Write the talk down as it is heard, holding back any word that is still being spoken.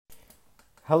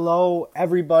Hello,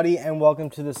 everybody, and welcome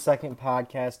to the second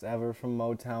podcast ever from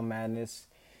Motown Madness.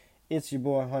 It's your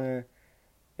boy Hunter.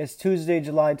 It's Tuesday,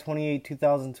 July 28,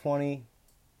 2020.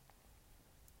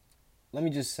 Let me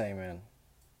just say, man,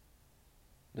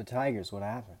 the Tigers, what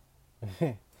happened?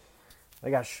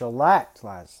 They got shellacked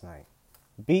last night.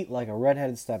 Beat like a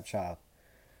redheaded stepchild.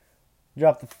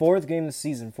 Dropped the fourth game of the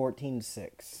season,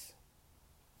 14-6.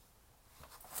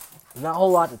 Not a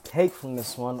whole lot to take from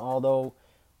this one, although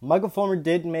Michael Fulmer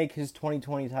did make his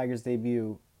 2020 Tigers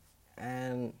debut,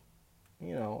 and,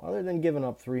 other than giving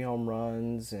up 3 home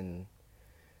runs and,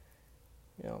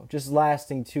 just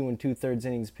lasting 2 2/3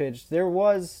 innings pitched, there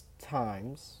was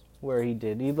times where he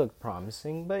looked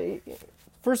promising, but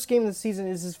first game of the season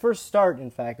is his first start, in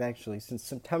fact, actually, since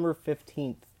September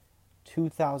 15th,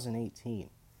 2018.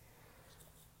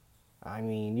 I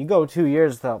mean, you go 2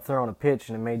 years without throwing a pitch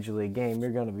in a Major League game,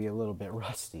 you're going to be a little bit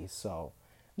rusty, so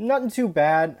nothing too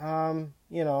bad.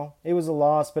 It was a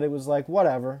loss, but it was like,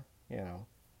 whatever, They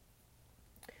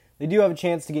do have a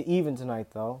chance to get even tonight,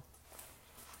 though.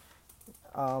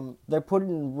 They're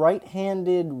putting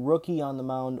right-handed rookie on the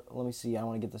mound. Let me see, I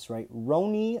want to get this right.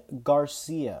 Rony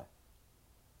Garcia,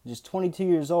 just 22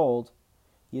 years old.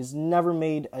 He has never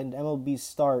made an MLB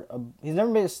start. He's never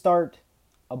made a start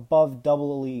above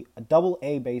double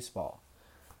A baseball.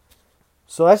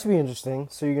 So that should be interesting.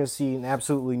 So you're going to see an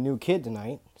absolutely new kid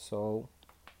tonight. So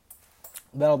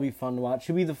that'll be fun to watch.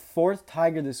 Should be the fourth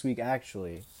Tiger this week,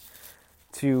 actually,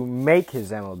 to make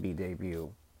his MLB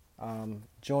debut.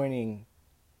 Joining,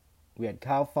 we had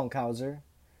Kyle Funkhauser,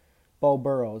 Bo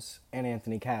Burrows, and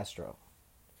Anthony Castro.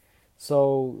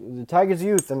 So the Tigers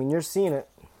youth, you're seeing it.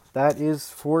 That is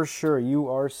for sure. You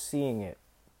are seeing it.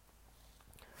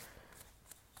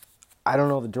 I don't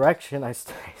know the direction. I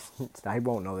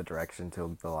won't know the direction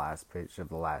until the last pitch of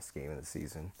the last game of the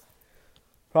season.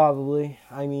 Probably.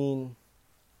 Who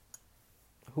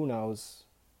knows?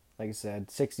 Like I said,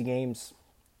 60 games.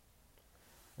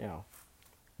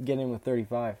 Get in with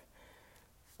 35.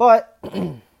 But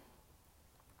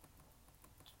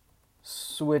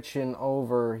switching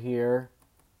over here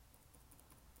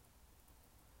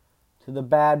to the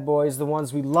bad boys, the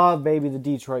ones we love, baby, the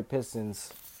Detroit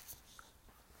Pistons.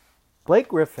 Blake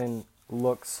Griffin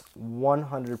looks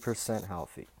 100%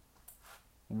 healthy.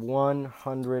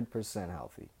 100%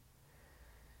 healthy.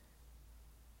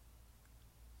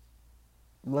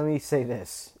 Let me say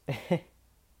this.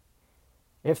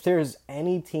 If there's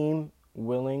any team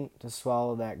willing to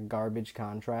swallow that garbage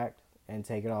contract and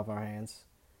take it off our hands,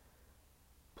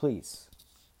 please,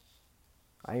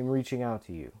 I am reaching out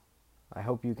to you. I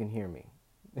hope you can hear me.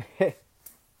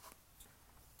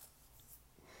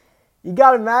 You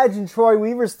gotta imagine Troy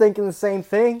Weaver's thinking the same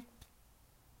thing.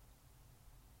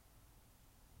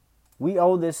 We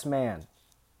owe this man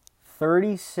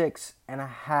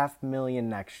 $36.5 million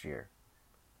next year.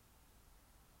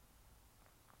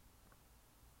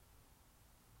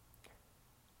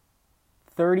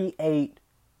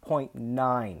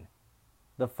 $38.9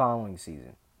 the following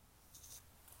season.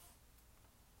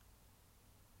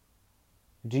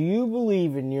 Do you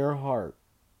believe in your heart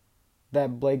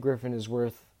that Blake Griffin is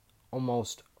worth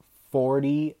almost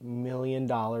 $40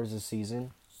 million a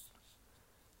season?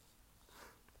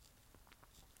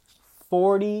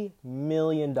 $40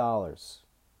 million. How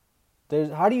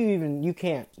do you even, you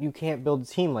can't build a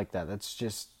team like that.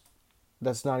 That's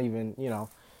not even,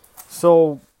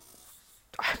 So,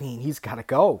 he's got to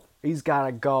go. He's got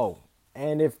to go.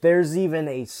 And if there's even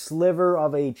a sliver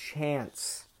of a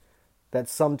chance that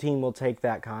some team will take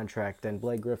that contract, then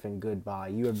Blake Griffin, goodbye.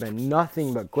 You have been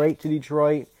nothing but great to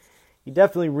Detroit. You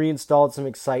definitely reinstalled some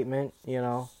excitement,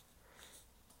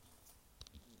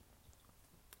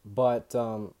 But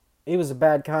it was a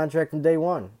bad contract from day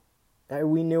one.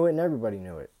 We knew it and everybody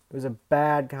knew it. It was a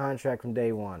bad contract from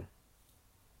day one.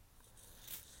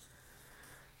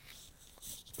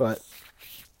 But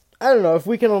I don't know, if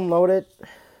we can unload it,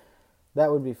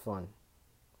 that would be fun.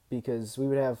 Because we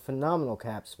would have phenomenal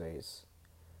cap space.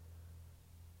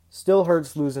 Still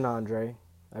hurts losing Andre.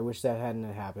 I wish that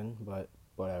hadn't happened, but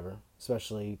whatever.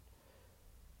 Especially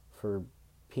for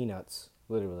peanuts,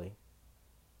 literally.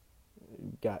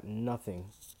 Got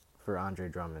nothing for Andre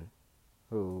Drummond.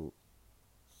 What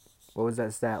was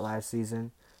that stat last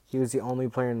season? He was the only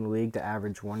player in the league to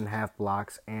average 1.5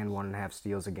 blocks and 1.5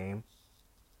 steals a game.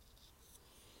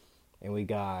 And we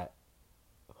got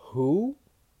who?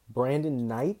 Brandon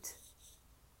Knight?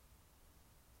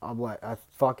 A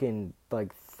fucking,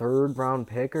 third round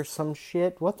pick or some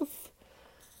shit? What the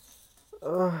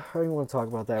I don't want to talk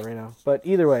about that right now. But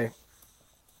either way,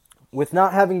 with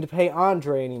not having to pay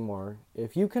Andre anymore,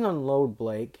 if you can unload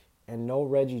Blake and no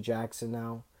Reggie Jackson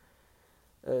now,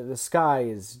 the sky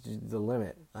is the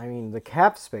limit. I mean, the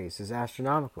cap space is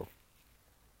astronomical.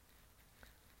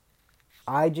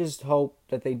 I just hope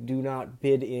that they do not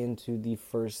bid into the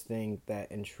first thing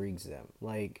that intrigues them.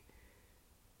 Like,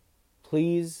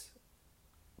 please,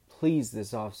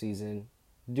 this offseason,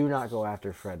 do not go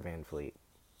after Fred VanVleet.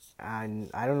 And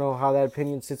I don't know how that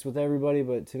opinion sits with everybody,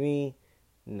 but to me,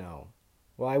 no.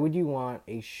 Why would you want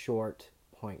a short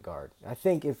point guard? I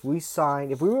think if we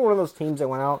were one of those teams that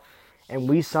went out and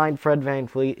we signed Fred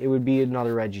VanVleet, it would be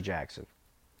another Reggie Jackson.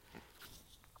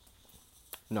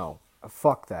 No.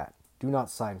 Fuck that. Do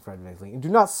not sign Fred VanVleet. And do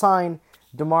not sign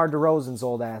DeMar DeRozan's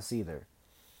old ass either.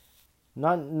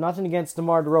 Nothing against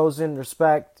DeMar DeRozan.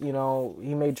 Respect, he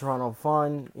made Toronto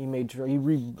fun.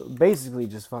 Basically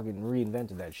just fucking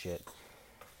reinvented that shit.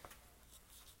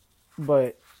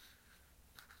 But,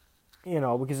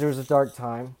 because there was a dark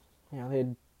time. They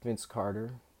had Vince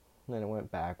Carter. And then it went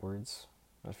backwards,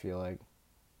 I feel like.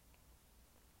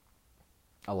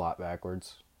 A lot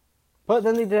backwards. But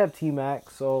then they did have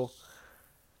T-Mac, so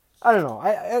I don't know.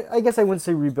 I guess I wouldn't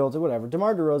say rebuilt or whatever.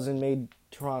 DeMar DeRozan made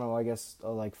Toronto, I guess,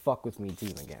 a fuck with me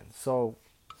team again. So,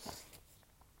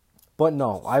 but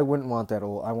no, I wouldn't want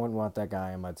that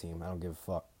guy on my team. I don't give a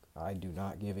fuck. I do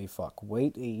not give a fuck.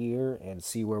 Wait a year and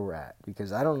see where we're at,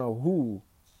 because I don't know who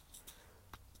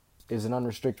is an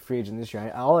unrestricted free agent this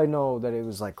year. All I know that it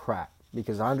was like crap,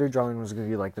 because Andre Drummond was going to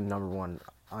be like the number one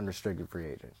unrestricted free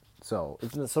agent. So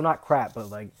not crap, but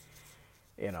like,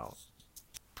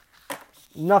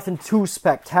 nothing too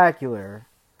spectacular.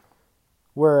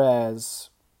 Whereas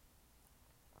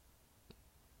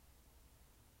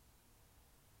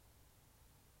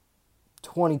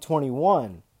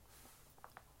 (2021),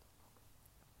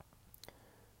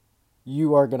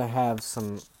 you are going to have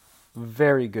some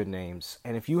very good names.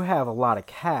 And if you have a lot of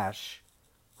cash,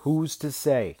 who's to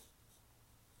say?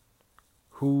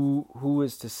 Who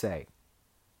is to say?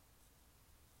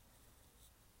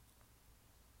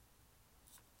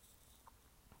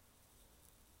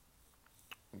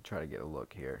 Try to get a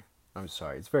look here. I'm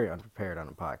sorry, it's very unprepared on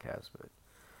a podcast, but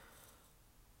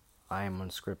I am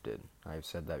unscripted. I've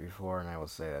said that before, and I will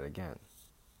say that again.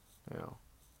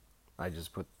 I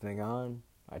just put the thing on,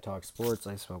 I talk sports,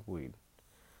 I smoke weed.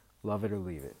 Love it or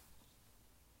leave it.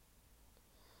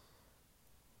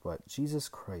 But Jesus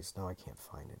Christ, now I can't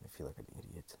find it. I feel like an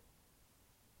idiot.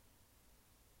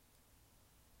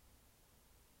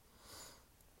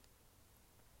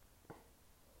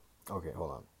 Okay,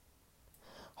 hold on.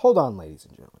 Hold on, ladies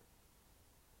and gentlemen.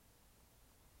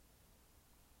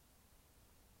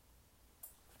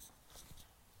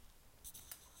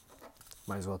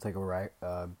 Might as well take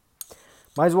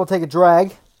a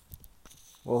drag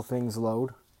while things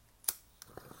load.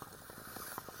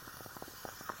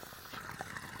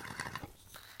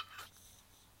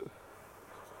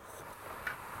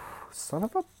 Son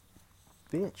of a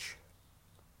bitch.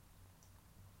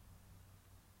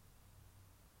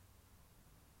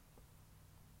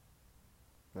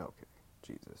 Okay,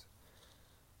 Jesus.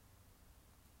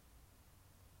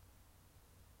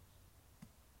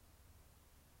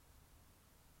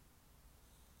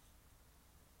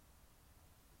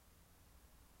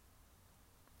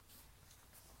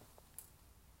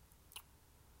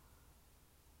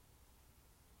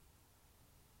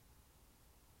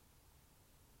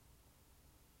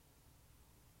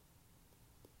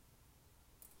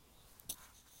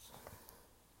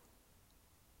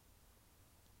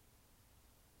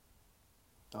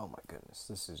 Oh my goodness,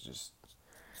 this is just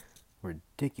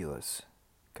ridiculous.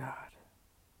 God.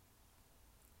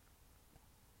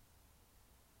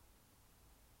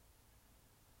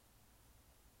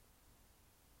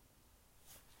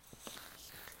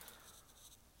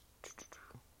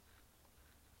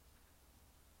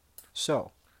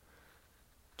 So,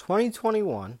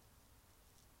 2021,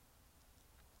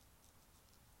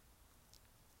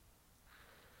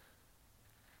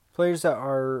 players that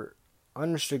are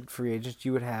unrestricted free agents,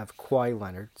 you would have Kawhi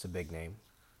Leonard, it's a big name.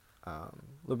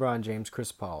 LeBron James,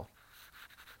 Chris Paul.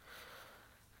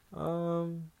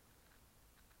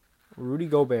 Rudy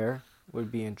Gobert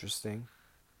would be interesting.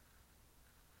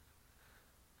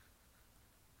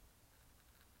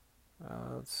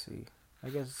 Let's see. I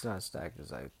guess it's not as stacked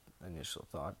as I initially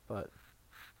thought, but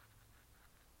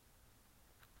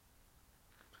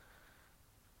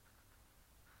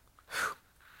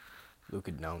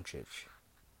Luka Doncic.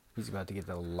 He's about to get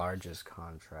the largest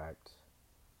contract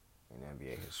in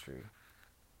NBA history.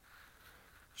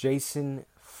 Jason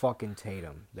fucking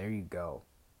Tatum. There you go.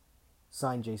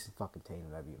 Sign Jason fucking Tatum.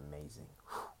 That'd be amazing.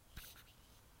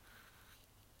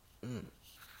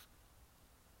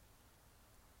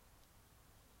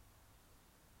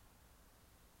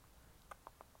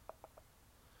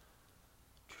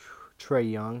 Trae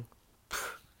Young.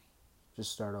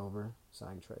 Just start over.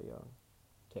 Sign Trae Young.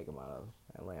 Take him out of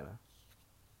Atlanta.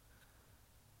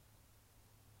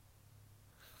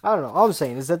 I don't know. All I'm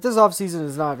saying is that this offseason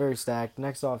is not very stacked.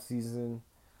 Next offseason,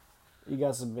 you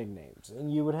got some big names.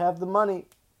 And you would have the money.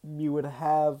 You would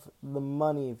have the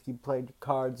money if you played your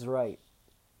cards right.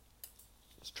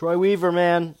 It's Troy Weaver,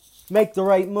 man. Make the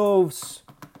right moves.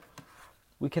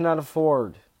 We cannot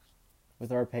afford,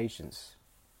 with our patience,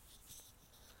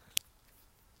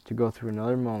 to go through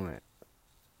another moment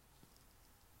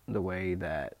the way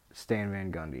that Stan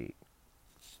Van Gundy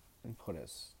put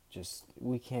us. Just,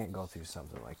 we can't go through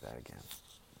something like that again.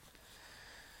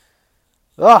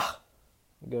 Ugh!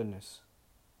 Goodness.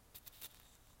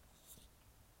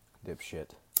 Dipshit.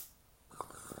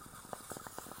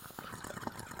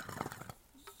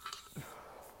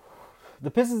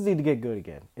 The Pistons need to get good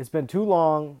again. It's been too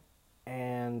long,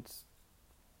 and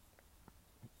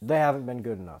they haven't been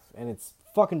good enough. And it's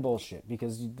fucking bullshit,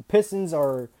 because the Pistons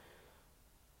are,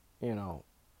 you know,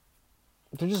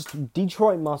 they're just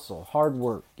Detroit muscle, hard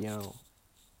work, you know.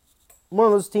 One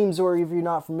of those teams where if you're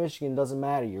not from Michigan, it doesn't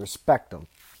matter. You respect them.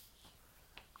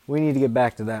 We need to get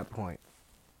back to that point.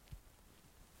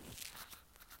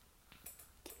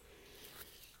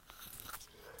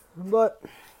 But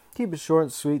keep it short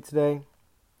and sweet today.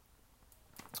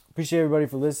 Appreciate everybody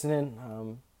for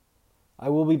listening. I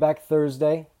will be back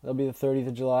Thursday. That'll be the 30th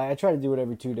of July. I try to do it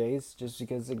every 2 days just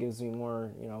because it gives me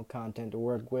more, content to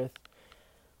work with.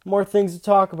 More things to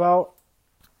talk about.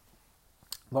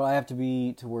 But I have to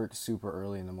be to work super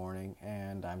early in the morning,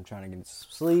 and I'm trying to get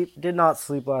sleep. Did not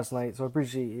sleep last night, so I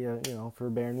appreciate you, for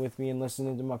bearing with me and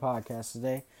listening to my podcast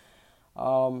today.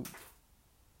 Go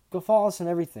follow us on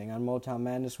everything on Motown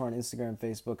Madness. We're on Instagram,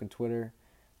 Facebook, and Twitter.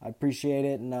 I appreciate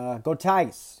it, and go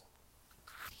Tigers!